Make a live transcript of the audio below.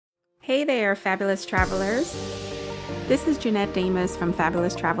Hey there, fabulous travelers. This is Jeanette Damas from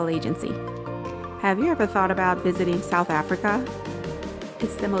Fabulous Travel Agency. Have you ever thought about visiting South Africa?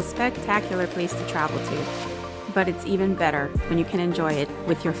 It's the most spectacular place to travel to, but it's even better when you can enjoy it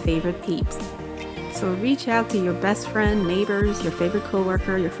with your favorite peeps. So reach out to your best friend, neighbors, your favorite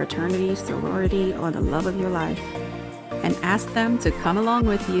coworker, your fraternity, sorority, or the love of your life, and ask them to come along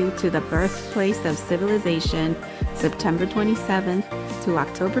with you to the birthplace of civilization, September 27th to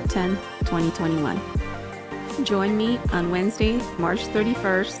October 10th, 2021. Join me on Wednesday, March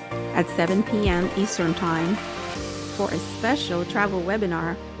 31st at 7 p.m. Eastern Time for a special travel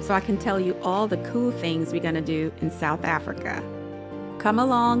webinar so I can tell you all the cool things we're going to do in South Africa. Come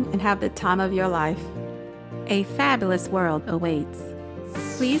along and have the time of your life. A fabulous world awaits.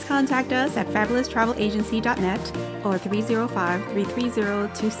 Please contact us at fabulous-travelagency.net or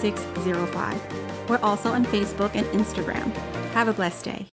 305-330-2605. We're also on Facebook and Instagram. Have a blessed day.